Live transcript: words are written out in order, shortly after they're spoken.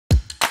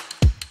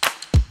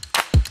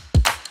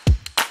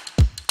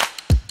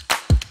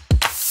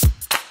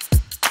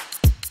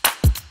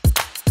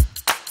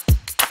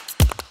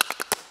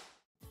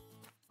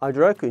I'd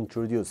like to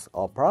introduce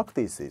our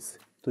practices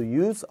to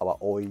use our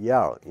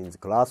OER in the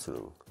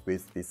classroom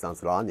with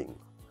distance learning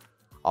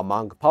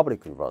among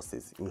public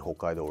universities in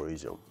Hokkaido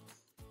region.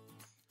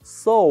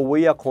 So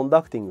we are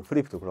conducting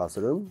flipped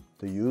classroom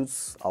to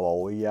use our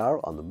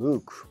OER and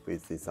MOOC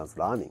with distance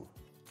learning.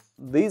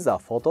 These are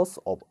photos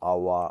of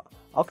our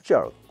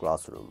actual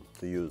classroom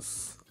to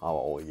use our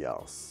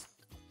OERs.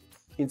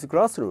 In the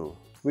classroom,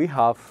 we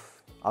have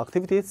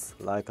activities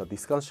like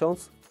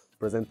discussions,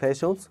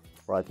 presentations,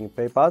 writing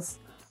papers,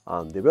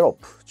 and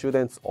develop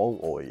students' own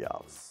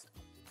OERs.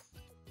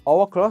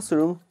 Our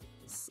classrooms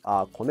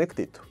are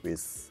connected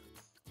with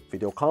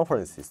video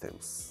conference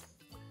systems.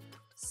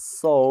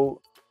 So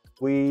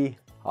we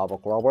have a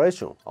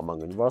collaboration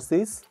among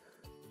universities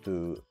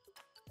to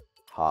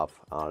have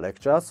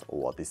lectures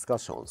or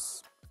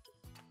discussions.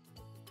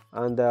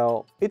 And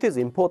it is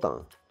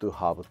important to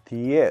have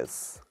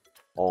TAs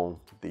on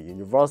the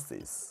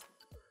universities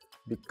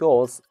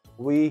because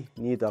we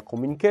need a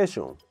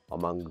communication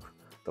among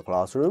the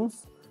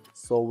classrooms,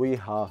 so we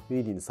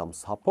need some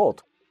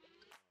support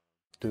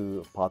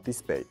to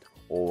participate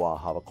or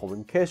have a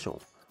communication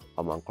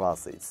among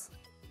classes.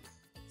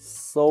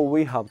 So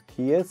we have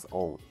TAs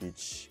on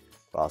each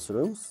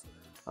classrooms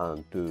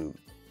and to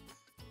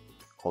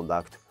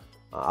conduct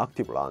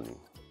active learning.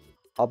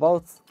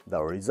 About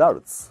the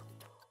results,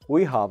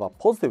 we have a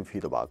positive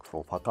feedback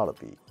from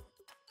faculty.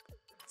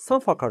 Some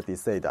faculty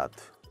say that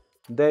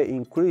they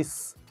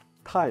increase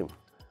time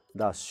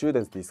that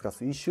students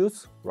discuss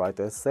issues, write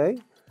essay,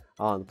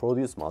 and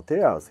produce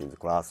materials in the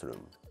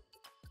classroom.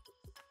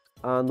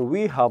 And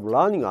we have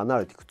learning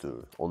analytic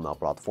tool on our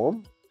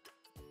platform.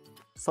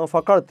 Some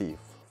faculty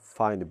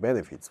find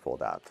benefits for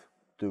that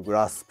to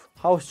grasp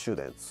how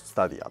students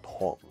study at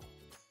home.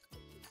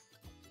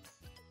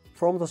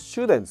 From the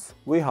students,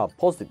 we have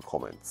positive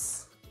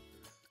comments.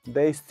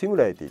 They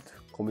stimulated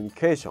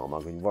communication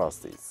among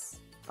universities,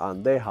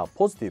 and they have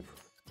positive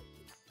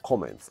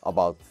comments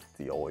about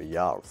the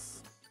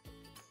OERs.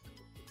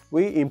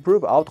 We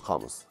improve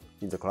outcomes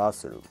in the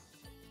classroom.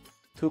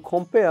 To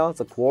compare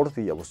the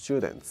quality of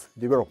students'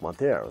 developed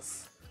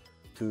materials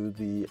to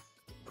the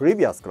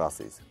previous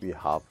classes we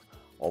have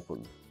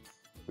opened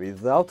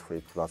without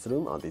flipped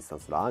classroom and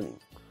distance learning.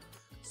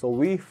 So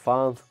we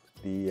found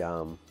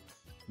the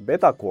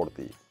better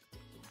quality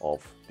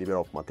of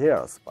developed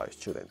materials by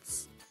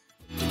students.